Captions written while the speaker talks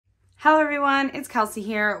Hello everyone, it's Kelsey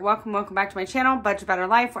here. Welcome back to my channel, Budget Better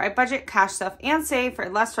Life, where I budget, cash stuff, and save for a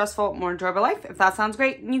less stressful, more enjoyable life. If that sounds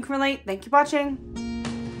great and you can relate, thank you for watching.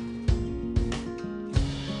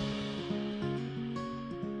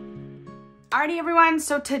 Alrighty everyone,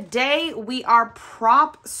 so today we are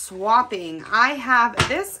prop swapping. I have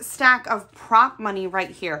this stack of prop money right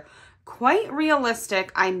here. Quite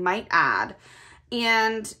realistic, I might add.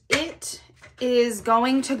 And it is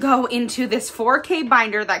going to go into this 4K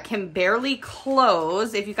binder that can barely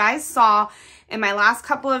close. If you guys saw in my last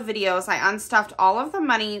couple of videos, I unstuffed all of the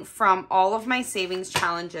money from all of my savings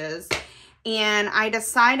challenges, and I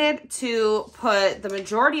decided to put the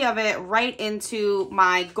majority of it right into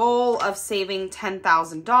my goal of saving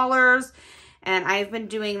 $10,000. And I've been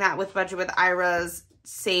doing that with Budget with Ira's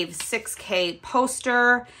Save 6K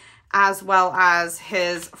poster, as well as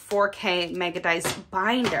his 4K Mega Dice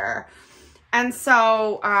binder. And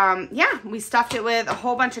so, yeah, we stuffed it with a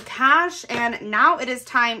whole bunch of cash, and now it is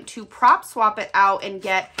time to prop swap it out and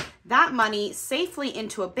get that money safely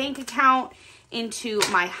into a bank account, into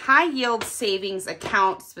my high yield savings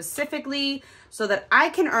account specifically, so that I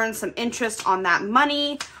can earn some interest on that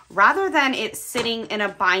money rather than it sitting in a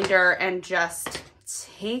binder and just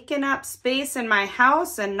taking up space in my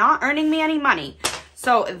house and not earning me any money.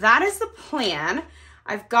 So that is the plan.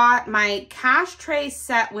 I've got my cash tray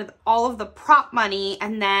set with all of the prop money,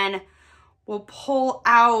 and then we'll pull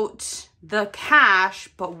out the cash,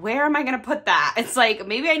 but where am I gonna put that? It's like,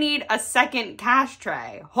 maybe I need a second cash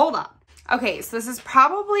tray. Hold on. Okay, so this is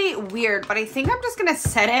probably weird, but I think I'm just gonna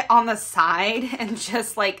set it on the side and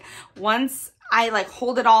just like, once I like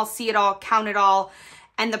hold it all, see it all, count it all,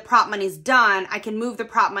 and the prop money's done, I can move the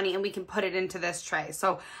prop money and we can put it into this tray.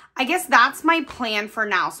 So I guess that's my plan for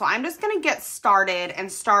now. So I'm just gonna get started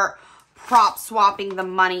and start prop swapping the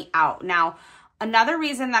money out. Now, another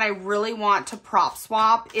reason that I really want to prop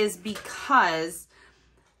swap is because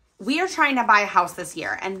we are trying to buy a house this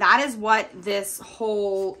year. And that is what this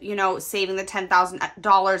whole, you know, saving the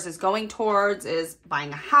 $10,000 is going towards, is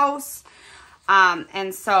buying a house.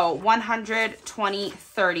 And so 120,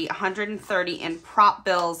 30, 130 in prop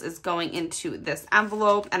bills is going into this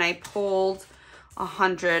envelope, and I pulled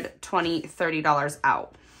 $120, $30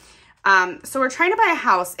 out. So we're trying to buy a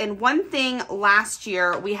house, and one thing last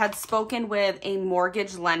year we had spoken with a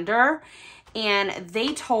mortgage lender, and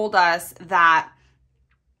they told us that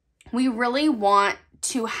we really want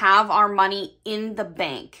to have our money in the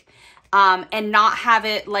bank, and not have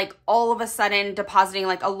it like all of a sudden depositing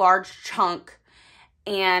like a large chunk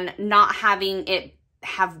and not having it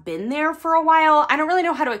have been there for a while. I don't really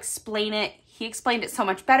know how to explain it. He explained it so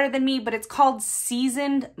much better than me, but it's called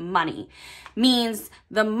seasoned money. Means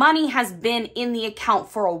the money has been in the account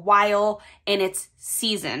for a while and it's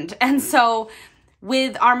seasoned. And so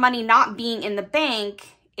with our money not being in the bank,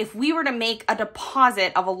 if we were to make a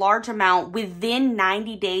deposit of a large amount within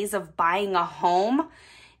 90 days of buying a home,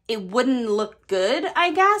 it wouldn't look good,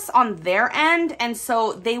 I guess, on their end. And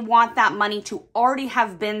so they want that money to already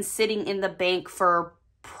have been sitting in the bank for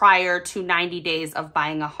prior to 90 days of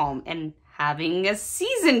buying a home and having a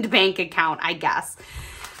seasoned bank account, I guess.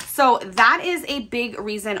 So that is a big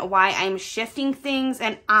reason why I'm shifting things,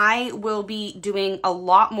 and I will be doing a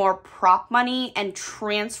lot more prop money and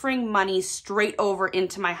transferring money straight over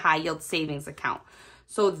into my high yield savings account.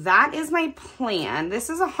 So that is my plan. This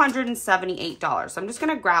is $178. So I'm just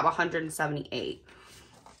gonna grab 178.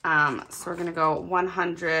 So we're gonna go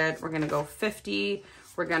 100, we're gonna go 50,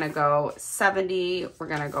 we're gonna go 70, we're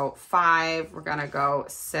gonna go 5, we're gonna go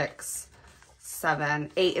 6,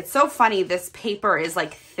 7, 8. It's so funny, this paper is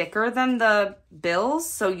like thicker than the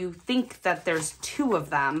bills, so you think that there's two of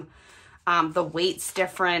them. The weight's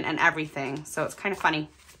different and everything, so it's kind of funny.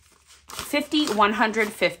 50,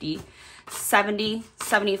 150. 70,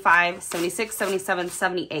 75, 76, 77,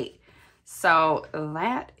 78. So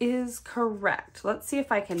that is correct. Let's see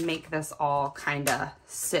if I can make this all kind of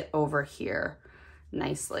sit over here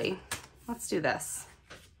nicely. Let's do this.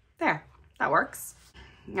 There, that works.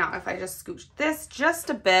 Now, if I just scooch this just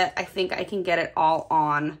a bit, I think I can get it all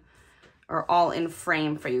on, or all in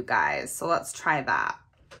frame for you guys. So let's try that.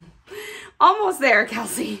 Almost there,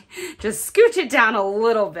 Kelsey. Just scooch it down a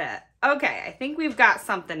little bit. Okay, I think we've got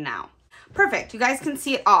something now. Perfect, you guys can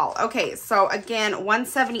see it all. Okay, so again,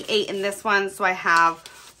 178 in this one. So I have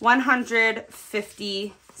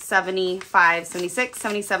 150, 75, 76,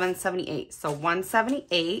 77, 78. So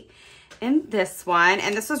 178 in this one.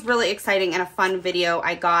 And this was really exciting and a fun video.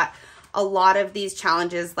 I got a lot of these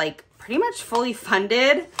challenges like pretty much fully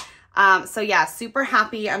funded. So yeah, super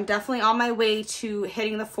happy. I'm definitely on my way to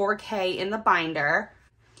hitting the 4K in the binder.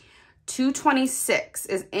 226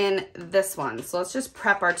 is in this one. So let's just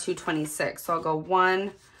prep our 226. So I'll go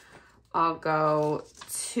 1, I'll go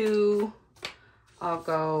 2, I'll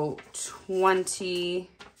go 20,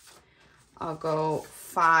 I'll go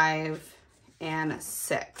 5 and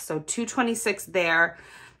 6. So 226 there.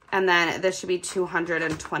 And then this should be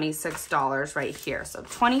 $226 right here. So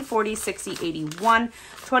 20, 40, 60, 81,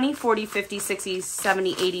 20, 40, 50, 60,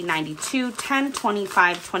 70, 80, 92, 10,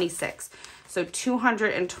 25, 26. So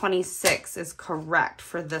 226 is correct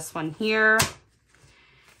for this one here.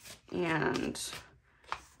 And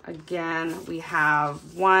again, we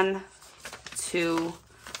have 1, 2,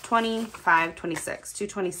 25, 26,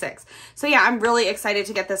 226. So yeah, I'm really excited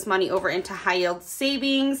to get this money over into high yield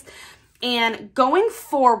savings. And going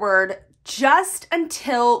forward, just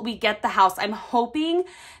until we get the house, I'm hoping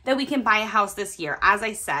that we can buy a house this year. As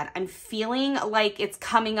I said, I'm feeling like it's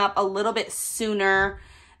coming up a little bit sooner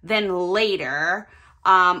than later,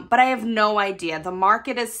 but I have no idea. The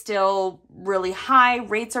market is still really high.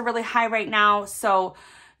 Rates are really high right now. So,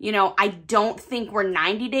 you know, I don't think we're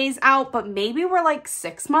 90 days out, but maybe we're like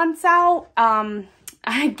 6 months out.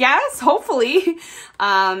 I guess, hopefully,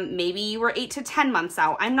 maybe we're 8 to 10 months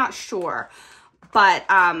out. I'm not sure. But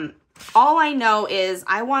all I know is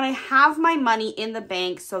I want to have my money in the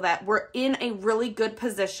bank so that we're in a really good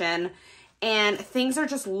position and things are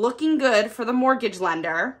just looking good for the mortgage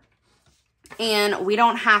lender. And we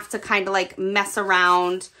don't have to kind of like mess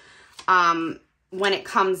around when it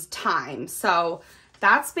comes time. So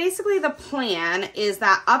that's basically the plan, is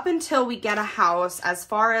that up until we get a house, as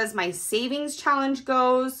far as my savings challenge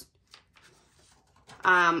goes,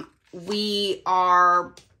 we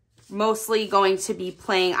are mostly going to be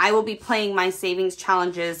playing, I will be playing my savings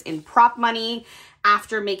challenges in prop money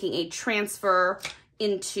after making a transfer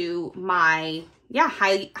into my,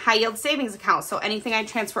 high yield savings account. So anything I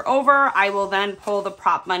transfer over, I will then pull the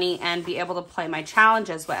prop money and be able to play my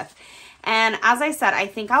challenges with. And as I said, I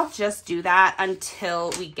think I'll just do that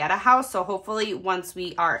until we get a house. So hopefully once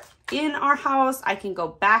we are in our house, I can go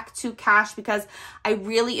back to cash because I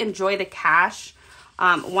really enjoy the cash.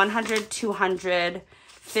 100, 200,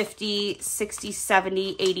 50, 60,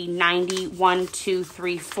 70, 80, 90, 1, 2,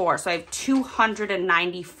 3, 4. So I have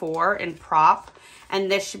 294 in prop. And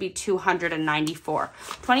this should be 294.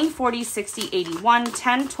 20, 40, 60, 81,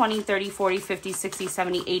 10, 20, 30, 40, 50, 60,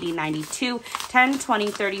 70, 80, 92, 10, 20,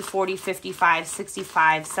 30, 40, 55,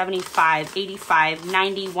 65, 75, 85,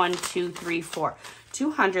 90, 1, 2, 3, 4.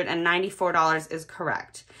 $294 is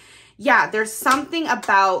correct. Yeah, there's something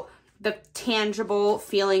about the tangible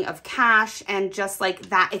feeling of cash and just like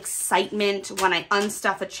that excitement when I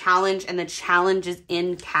unstuff a challenge and the challenge is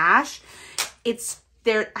in cash. It's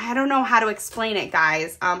there, I don't know how to explain it,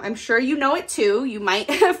 guys. I'm sure you know it too. You might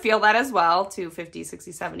feel that as well. 250,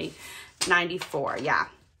 60, 70, 94. Yeah.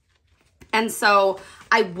 And so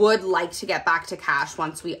I would like to get back to cash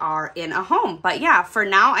once we are in a home. But yeah, for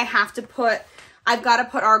now I've got to put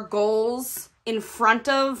our goals in front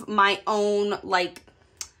of my own, like,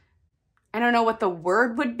 I don't know what the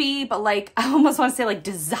word would be, but like, I almost want to say like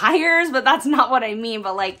desires, but that's not what I mean.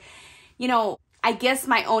 But like, you know, I guess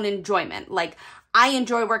my own enjoyment. Like, I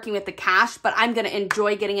enjoy working with the cash, but I'm going to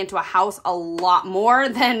enjoy getting into a house a lot more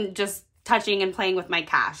than just touching and playing with my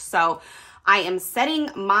cash. So I am setting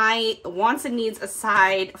my wants and needs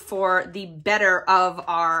aside for the better of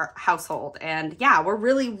our household. And yeah, we're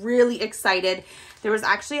really, really excited. There was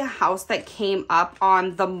actually a house that came up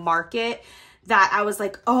on the market that I was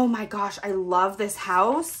like, oh my gosh, I love this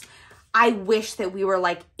house. I wish that we were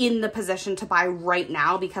like in the position to buy right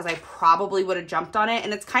now because I probably would have jumped on it.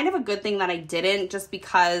 And it's kind of a good thing that I didn't, just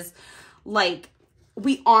because like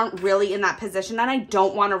we aren't really in that position and I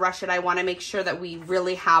don't want to rush it. I want to make sure that we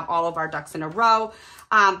really have all of our ducks in a row.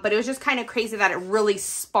 But it was just kind of crazy that it really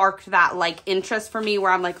sparked that like interest for me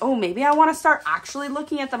where I'm like, oh, maybe I want to start actually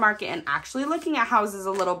looking at the market and actually looking at houses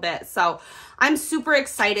a little bit. So I'm super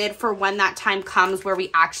excited for when that time comes where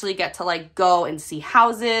we actually get to like go and see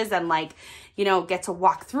houses and like, you know, get to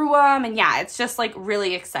walk through them. And yeah, it's just like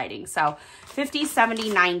really exciting. So 50,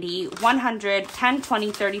 70, 90, 100, 10,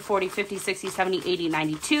 20, 30, 40, 50, 60, 70, 80,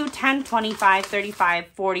 92, 10, 25, 35,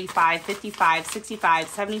 45, 55, 65,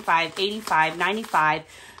 75, 85, 95,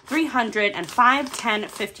 300, and 5, 10,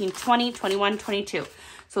 15, 20, 21, 22.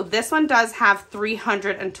 So this one does have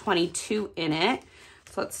 322 in it.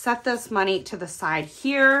 So let's set this money to the side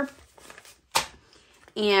here.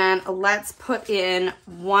 And let's put in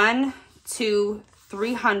 1, 2,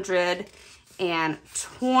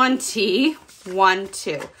 320, 1,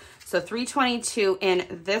 2. So 322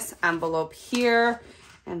 in this envelope here.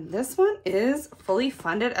 And this one is fully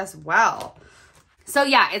funded as well. So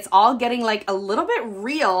yeah, it's all getting like a little bit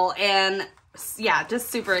real, and yeah, just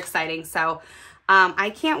super exciting. So I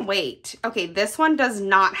can't wait. Okay, this one does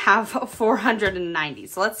not have 490.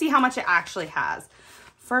 So let's see how much it actually has.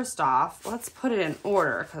 First off, let's put it in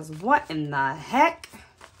order, because what in the heck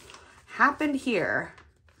happened here?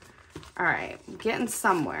 All right, I'm getting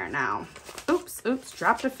somewhere now. Oops,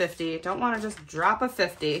 dropped a 50. Don't want to just drop a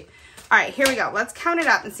 50. All right, here we go. Let's count it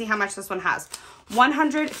up and see how much this one has.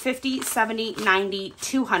 100, 50, 70, 90,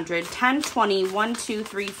 200, 10, 20, 1, 2,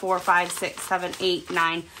 3, 4, 5, 6, 7, 8,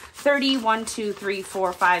 9, 30, 1, 2, 3,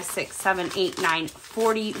 4, 5, 6, 7, 8, 9,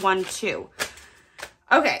 40, 1, 2.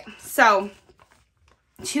 Okay, so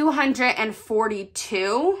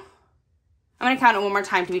 242. I'm going to count it one more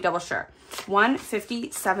time to be double sure. 1,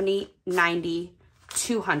 50, 70, 90,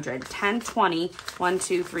 200, 10, 20, 1,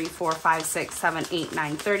 2, 3, 4, 5, 6, 7, 8,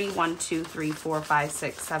 9, 30, 1, 2, 3, 4, 5,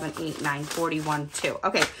 6, 7, 8, 9, 40, 1, 2.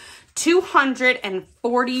 Okay,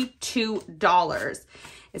 $242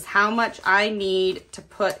 is how much I need to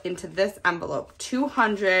put into this envelope.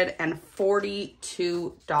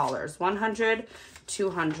 $242. 100,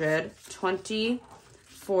 200, 20,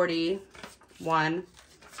 40, 1,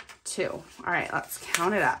 2. All right, let's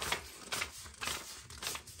count it up.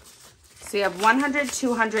 So you have 100,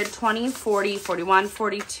 200, 20, 40, 41,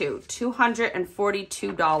 42.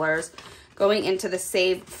 $242 going into the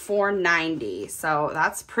save 490. So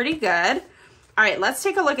that's pretty good. All right, let's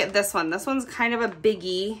take a look at this one. This one's kind of a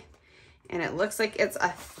biggie, and it looks like it's a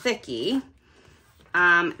thickie.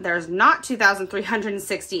 There's not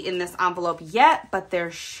 2,360 in this envelope yet, but there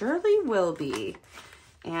surely will be.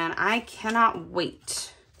 And I cannot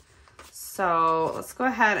wait. So let's go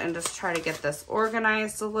ahead and just try to get this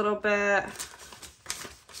organized a little bit.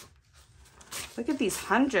 Look at these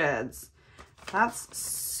hundreds. That's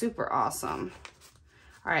super awesome.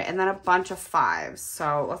 All right, and then a bunch of fives.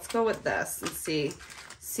 So let's go with this and see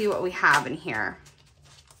what we have in here.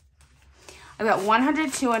 I've got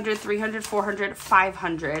 100, 200, 300, 400,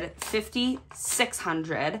 500, 50,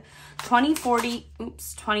 600, 20, 40,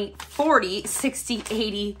 60,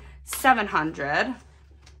 80, 700.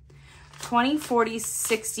 20, 40,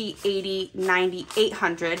 60, 80, 90,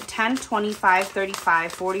 800, 10, 25,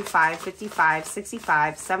 35, 45, 55,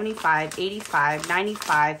 65, 75, 85,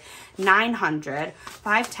 95, 900,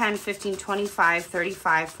 5, 10, 15, 25,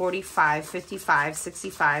 35, 45, 55,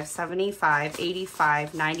 65, 75,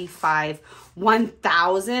 85, 95,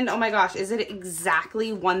 1,000. Oh my gosh, is it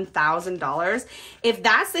exactly $1,000? If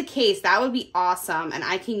that's the case, that would be awesome. And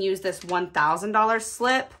I can use this $1,000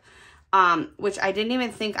 slip. Which I didn't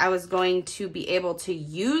even think I was going to be able to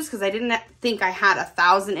use, because I didn't think I had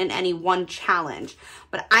 1,000 in any one challenge.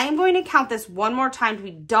 But I am going to count this one more time to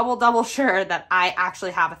be double sure that I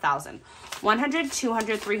actually have 1,000. 100,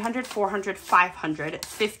 200, 300, 400, 500,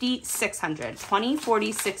 50, 600, 20,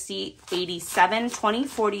 40, 60, 87, 20,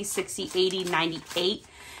 40, 60, 80, 98,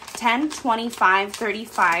 10, 25,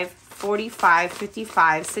 35, 45,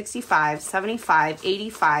 55, 65, 75,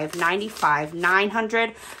 85, 95,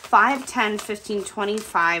 900, 5, 10, 15,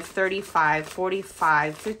 25, 35,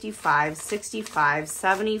 45, 55, 65,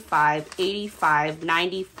 75, 85,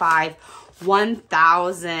 95,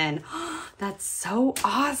 1,000. That's so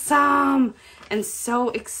awesome and so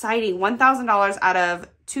exciting. $1,000 out of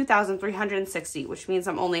 2,360, which means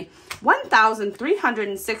I'm only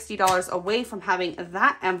 $1,360 away from having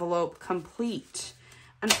that envelope complete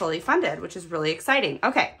and fully funded, which is really exciting.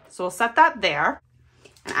 Okay, so we'll set that there.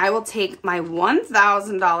 And I will take my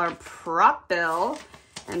 $1,000 prop bill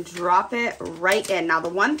and drop it right in. Now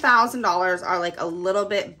the $1,000 are like a little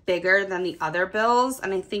bit bigger than the other bills.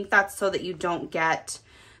 And I think that's so that you don't get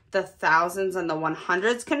the thousands and the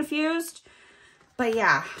 100s confused. But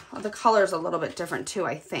yeah, the color's a little bit different too,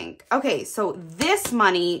 I think. Okay, so this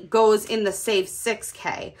money goes in the Save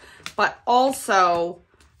 6K, but also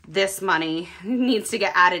this money needs to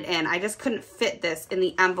get added in. I just couldn't fit this in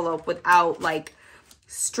the envelope without like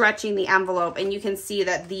stretching the envelope. And you can see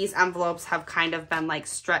that these envelopes have kind of been like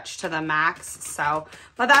stretched to the max. So,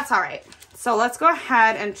 but that's all right. So let's go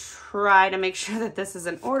ahead and try to make sure that this is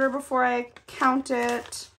in order before I count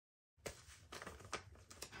it.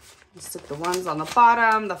 Stick the ones on the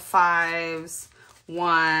bottom, the fives,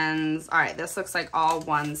 ones. All right, this looks like all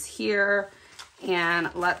ones here. And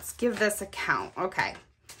let's give this a count. Okay.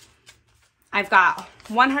 I've got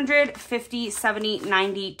 100, 50, 70,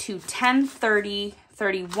 90, 2, 10, 30,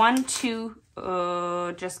 31, 2.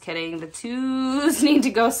 Just kidding. The twos need to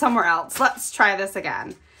go somewhere else. Let's try this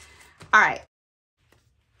again. All right.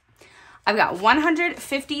 I've got 100,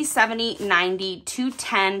 50, 70, 90,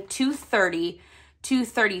 210, 230,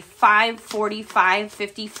 235, 45,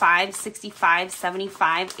 55, 65,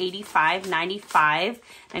 75, 85, 95,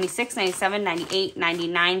 96, 97, 98,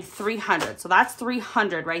 99, 300. So that's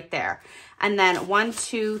 300 right there. And then 1,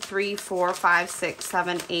 2, 3, 4, 5, 6,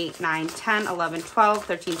 7, 8, 9, 10, 11, 12,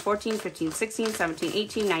 13, 14, 15, 16, 17,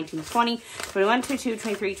 18, 19, 20, 21, 22,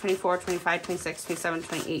 23, 24, 25, 26, 27,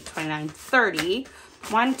 28, 29, 30.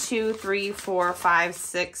 1, 2, 3, 4, 5,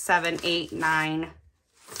 6, 7, 8, 9,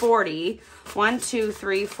 40. 1, 2,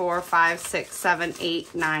 3, 4, 5, 6, 7,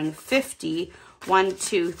 8, 9, 50. 1,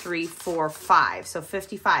 2, 3, 4, 5. So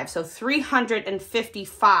 55. So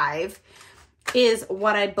 355 is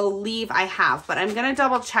what I believe I have, but I'm going to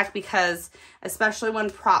double check because especially when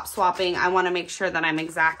prop swapping, I want to make sure that I'm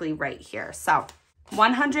exactly right here. So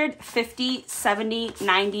 100, 50, 70,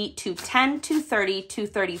 90, 210, 230,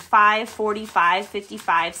 235, 45,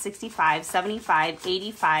 55, 65, 75,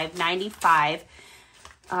 85, 95,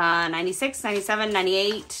 96, 97,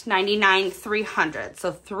 98, 99, 300.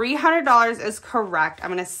 So $300 is correct.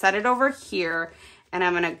 I'm going to set it over here and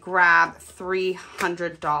I'm going to grab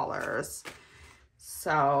 $300.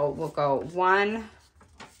 So we'll go 1,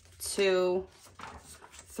 2,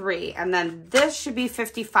 3, and then this should be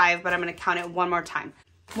 55, but I'm going to count it one more time.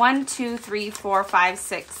 1, 2, 3, 4, 5,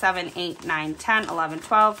 6, 7, 8, 9, 10, 11,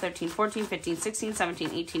 12, 13, 14, 15, 16, 17,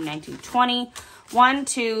 18, 19, 20. 1,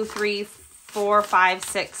 2, 3, 4, 5,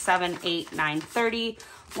 6, 7, 8, 9, 30.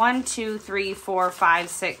 1, 2, 3, 4, 5,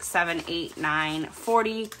 6, 7, 8, 9,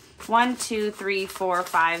 40. 1, 2, 3, 4,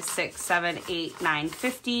 5, 6, 7, 8, 9,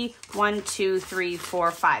 50. 1, 2, 3,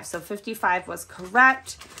 4, 5. So 55 was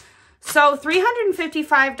correct. So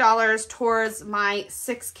 $355 towards my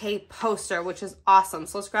 6K poster, which is awesome.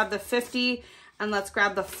 So let's grab the 50 and let's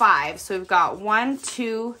grab the 5. So we've got 1,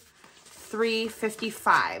 2, 3,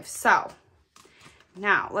 55. So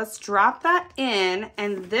now let's drop that in,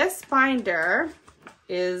 and this binder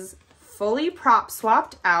is fully prop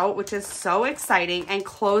swapped out, which is so exciting, and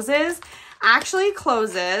actually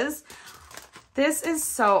closes. This is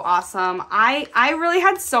so awesome. I really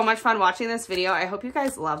had so much fun watching this video. I hope you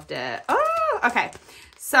guys loved it. Oh, okay.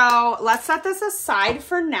 So let's set this aside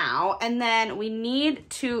for now, and then we need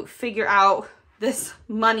to figure out this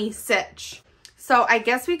money sitch. So I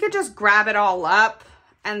guess we could just grab it all up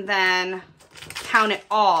and then count it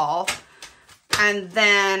all, and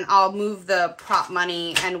then I'll move the prop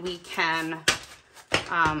money and we can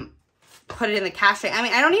put it in the cash tray. I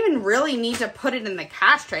mean, I don't even really need to put it in the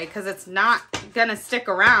cash tray because it's not gonna stick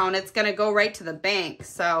around. It's gonna go right to the bank.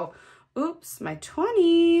 So, oops, my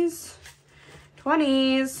 20s,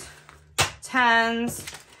 10s,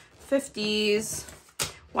 50s,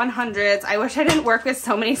 100s. I wish I didn't work with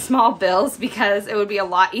so many small bills because it would be a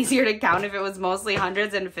lot easier to count if it was mostly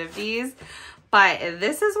 100s and 50s. But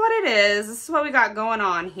this is what it is. This is what we got going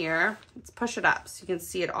on here. Let's push it up so you can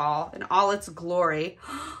see it all in all its glory.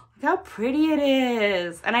 Look how pretty it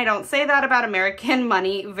is. And I don't say that about American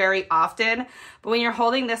money very often, but when you're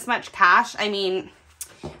holding this much cash, I mean,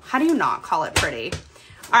 how do you not call it pretty?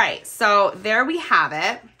 All right, so there we have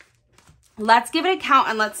it. Let's give it a count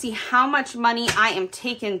and let's see how much money I am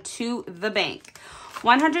taking to the bank.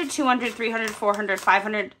 100, 200, 300, 400,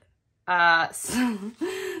 500,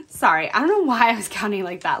 sorry, I don't know why I was counting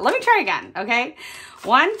like that. Let me try again, okay?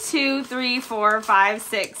 1, 2, 3, 4, 5,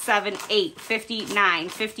 6, 7, 8, 59,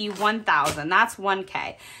 50, 1,000. That's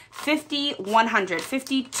 1K. 50, 100,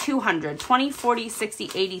 50, 200, 20, 40,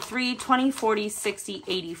 60, 83, 20, 40, 60,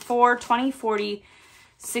 84, 20, 40,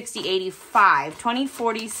 60, 85, 20,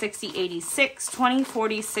 40, 60, 86, 20,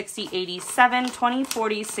 40, 60, 87, 20,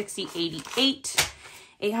 40, 60, 88,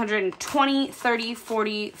 820, 30,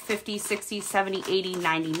 40, 50, 60, 70, 80,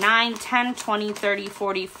 99, 10, 20, 30,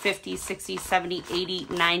 40, 50, 60, 70, 80,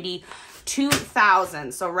 90,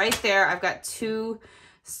 2,000. So right there, I've got 2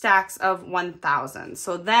 stacks of 1,000.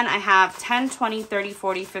 So then I have 10, 20, 30,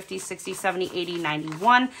 40, 50, 60, 70, 80,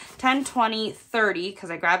 91, 10, 20, 30,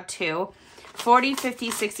 because I grabbed 2, 40,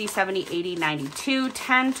 50, 60, 70, 80, 92,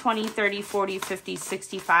 10, 20, 30, 40, 50,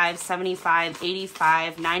 65, 75,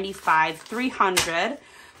 85, 95, 300,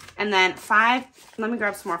 and then 5, let me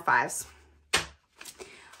grab some more 5s.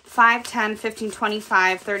 5, 10, 15,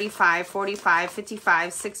 25, 35, 45,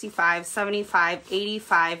 55, 65, 75,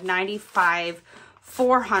 85, 95,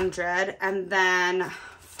 400, and then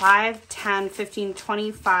 5, 10, 15,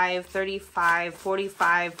 25, 35,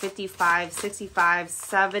 45, 55, 65,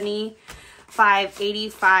 75,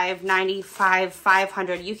 85, 95,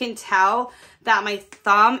 500. You can tell that my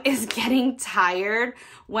thumb is getting tired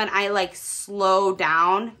when I like slow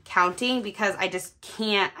down counting because I just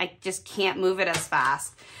can't move it as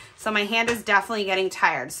fast. So my hand is definitely getting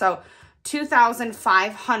tired. So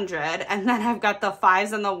 2,500, and then I've got the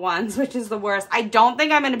 5s and the 1s, which is the worst. I don't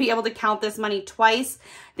think I'm going to be able to count this money twice.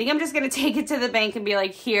 I think I'm just going to take it to the bank and be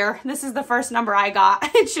like, here, this is the first number I got.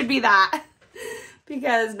 It should be that.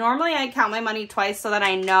 Because normally I count my money twice so that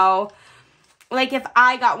I know, like if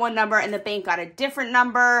I got one number and the bank got a different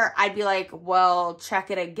number, I'd be like, well,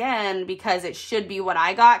 check it again because it should be what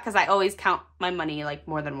I got, because I always count my money like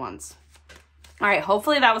more than once. All right,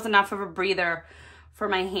 hopefully that was enough of a breather for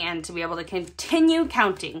my hand to be able to continue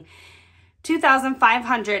counting.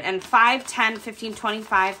 2,500 and 5, 10, 15,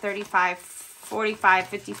 25, 35, 45,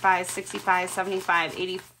 55, 65, 75,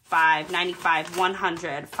 85, 95,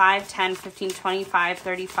 100, 5, 10, 15, 25,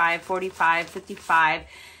 35, 45, 55,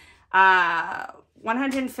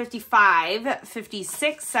 155,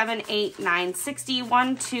 56, 7, 8, 9, 60,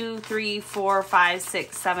 1, 2, 3, 4, 5,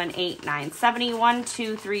 6, 7, 8, 9, 70, 1,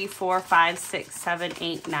 2, 3, 4, 5, 6, 7,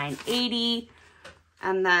 8, 9, 80,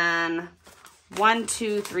 and then 1,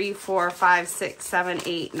 2, 3, 4, 5, 6, 7,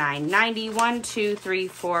 8, 9, 90, 1, 2, 3,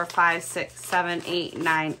 4, 5, 6, 7, 8,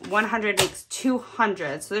 9, 100 makes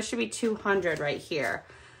 200. So this should be 200 right here.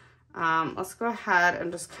 Let's go ahead and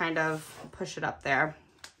just kind of push it up there.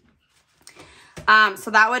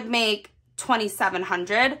 So that would make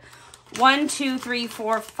 2,700. 1, 2, 3,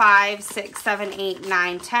 4, 5, 6, 7, 8,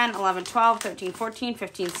 9, 10, 11, 12, 13, 14,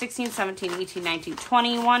 15, 16, 17, 18, 19,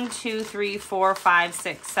 20. 1, 2, 3, 4, 5,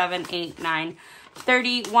 6, 7, 8, 9,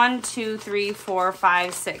 30. 1, 2, 3, 4,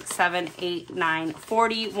 5, 6, 7, 8, 9,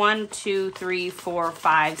 40. 1, 2, 3, 4,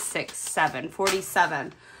 5, 6, 7,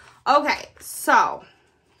 47. Okay, so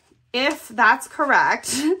if that's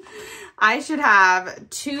correct, I should have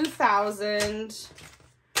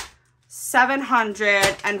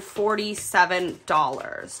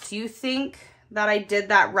 $2,747. Do you think that I did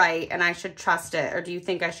that right and I should trust it, or do you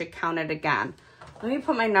think I should count it again? Let me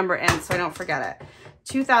put my number in so I don't forget it.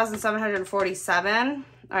 2,747.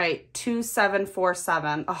 All right,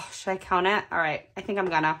 2,747. Oh, should I count it? All right, I think I'm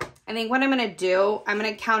gonna. I think what I'm gonna do, I'm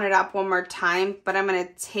gonna count it up one more time, but I'm gonna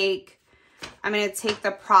take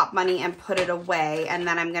the prop money and put it away, and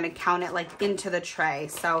then I'm gonna count it like into the tray.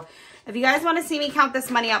 So if you guys want to see me count this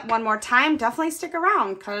money up one more time, definitely stick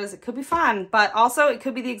around because it could be fun, but also it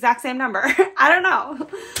could be the exact same number. I don't know.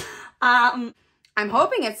 I'm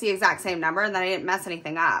hoping it's the exact same number and that I didn't mess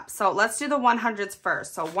anything up. So let's do the 100s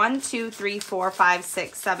first. So 1, 2, 3, 4, 5,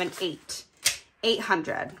 6, 7, 8.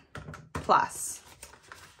 800 plus.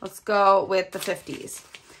 Let's go with the 50s.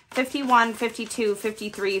 51, 52,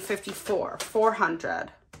 53, 54,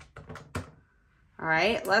 400. All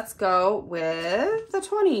right, let's go with the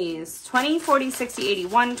 20s. 20, 40, 60,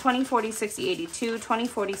 81, 20, 40, 60, 82, 20,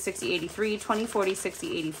 40, 60, 83, 20, 40,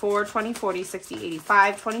 60, 84, 20, 40, 60,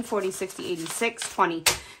 85, 20, 40, 60, 86, 20,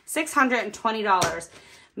 $620.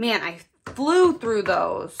 Man, I flew through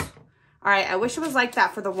those. All right, I wish it was like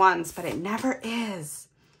that for the ones, but it never is.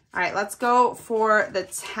 All right, let's go for the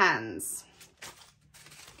 10s.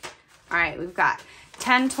 All right, we've got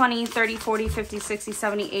 10, 20, 30, 40, 50, 60,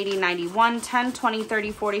 70, 80, 91, 10, 20,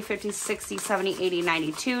 30, 40, 50, 60, 70, 80,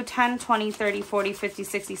 92, 10, 20, 30, 40, 50,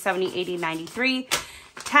 60, 70, 80, 93,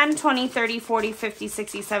 10, 20, 30, 40, 50,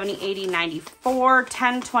 60, 70, 80, 94,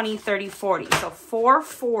 10, 20, 30, 40. So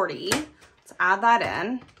 440. Let's add that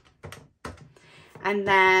in. And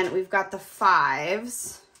then we've got the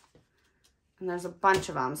 5s. And there's a bunch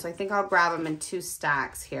of them. So I think I'll grab them in 2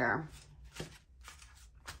 stacks here.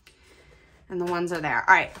 And the ones are there.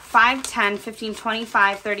 All right, 5, 10, 15,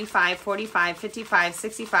 25, 35, 45, 55,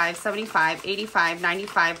 65, 75, 85,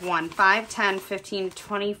 95, 1, 5, 10, 15,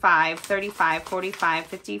 25, 35, 45,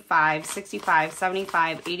 55, 65,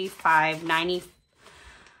 75, 85,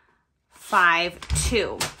 95,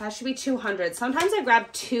 2. That should be 200. Sometimes I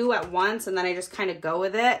grab 2 at once and then I just kind of go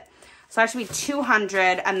with it. So that should be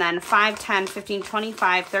 200, and then 5, 10, 15,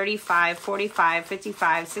 25, 35, 45,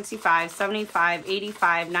 55, 65, 75,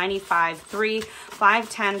 85, 95, 3, 5,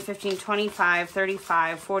 10, 15, 25,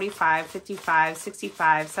 35, 45, 55,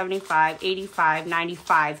 65, 75, 85,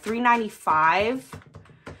 95, 395.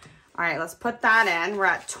 All right, let's put that in. We're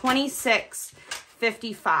at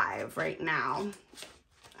 26.55 right now.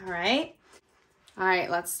 All right. All right,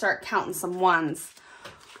 let's start counting some ones.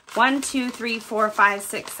 1, 2, 3, 4, 5,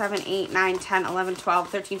 6, 7, 8, 9, 10, 11, 12,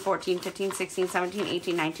 13, 14, 15, 16, 17,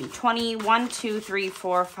 18, 19, 20. 1, 2, 3,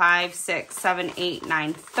 4, 5, 6, 7, 8,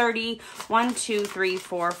 9, 30. 1, 2, 3,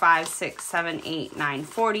 4, 5, 6, 7, 8, 9,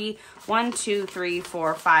 40. 1, 2, 3,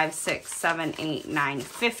 4, 5, 6, 7, 8, 9,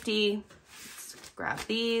 50. Let's grab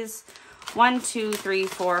these. 1, 2, 3,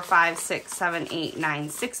 4, 5, 6, 7, 8, 9,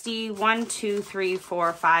 60. 1, 2, 3,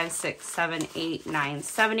 4, 5, 6, 7, 8, 9,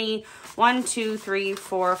 70. 1, 2, 3,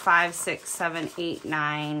 4, 5, 6, 7, 8,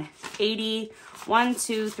 9, 80. 1,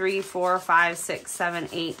 2, 3, 4, 5, 6, 7,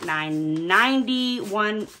 8, 9, 90.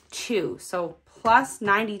 1, 2. So plus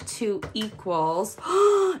 92 equals,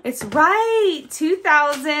 it's right,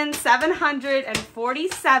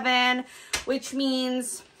 2,747, which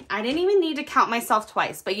means I didn't even need to count myself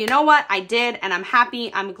twice. But you know what? I did, and I'm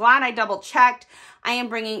happy. I'm glad I double checked. I am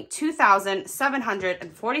bringing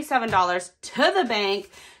 $2,747 to the bank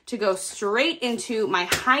to go straight into my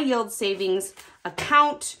high yield savings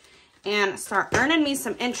account and start earning me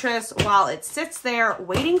some interest while it sits there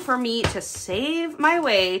waiting for me to save my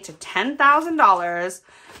way to $10,000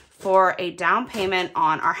 for a down payment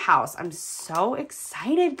on our house. I'm so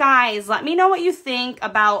excited, guys. Let me know what you think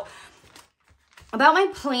about my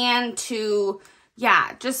plan to,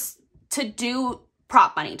 just to do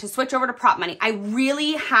prop money, to switch over to prop money. I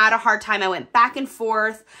really had a hard time. I went back and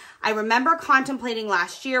forth. I remember contemplating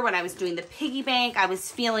last year when I was doing the piggy bank, I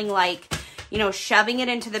was feeling like, you know, shoving it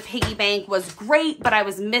into the piggy bank was great, but I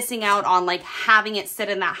was missing out on like having it sit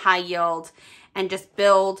in that high yield and just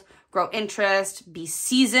build, grow interest, be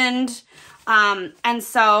seasoned. And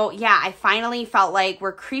so, I finally felt like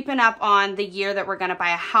we're creeping up on the year that we're going to buy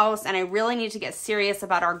a house, and I really need to get serious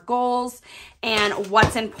about our goals and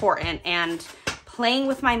what's important. And playing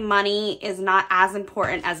with my money is not as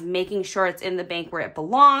important as making sure it's in the bank where it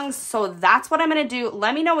belongs. So that's what I'm going to do.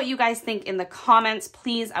 Let me know what you guys think in the comments,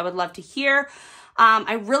 please. I would love to hear.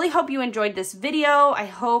 I really hope you enjoyed this video. I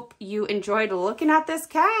hope you enjoyed looking at this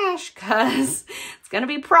cash because it's going to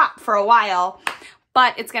be prop for a while,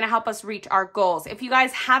 but it's going to help us reach our goals. If you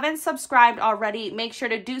guys haven't subscribed already, make sure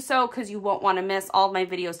to do so because you won't want to miss all of my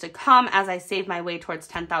videos to come as I save my way towards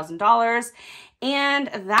 $10,000. And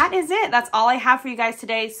that is it. That's all I have for you guys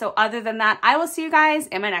today. So other than that, I will see you guys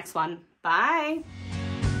in my next one. Bye.